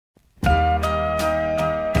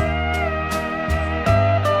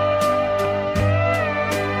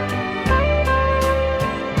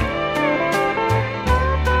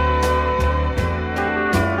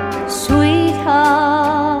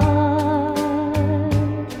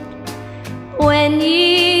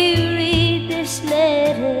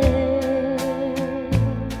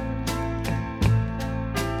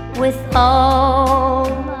all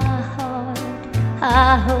my heart,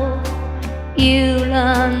 I hope you'll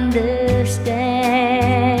understand.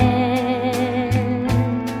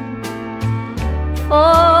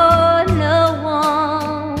 For no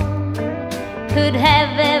one could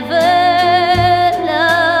have ever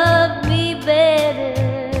loved me better,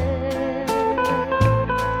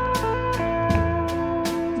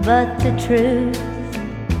 but the truth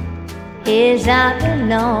is I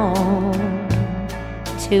belong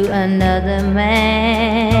to another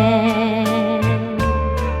man.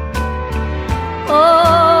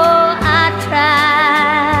 Oh, I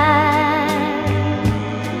tried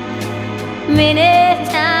many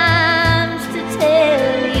times to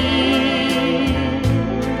tell you,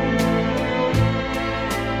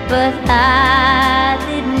 but I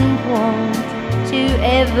didn't want to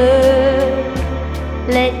ever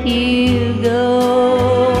let you go.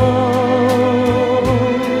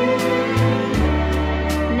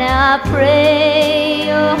 Now I pray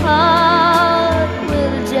your heart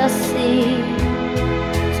will just seem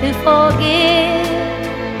to forgive,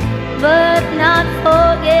 but not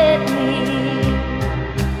forget me.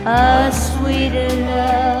 A sweeter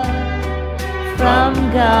love from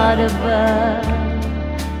God above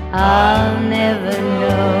I'll never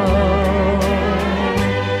know.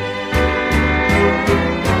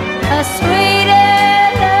 A sweeter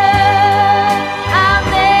love I'll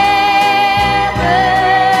never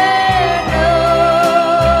know.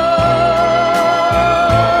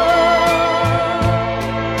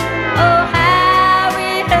 Oh, how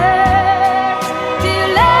it hurts to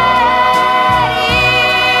let you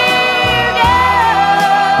go.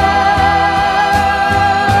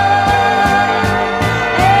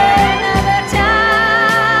 Another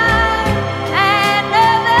time,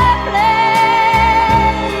 another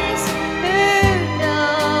place. Who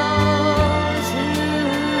knows?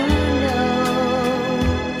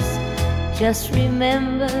 Just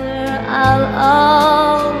remember, I'll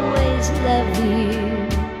always love you,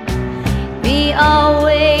 be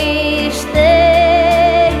always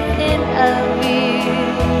thinking of you.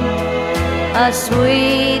 A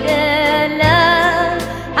sweet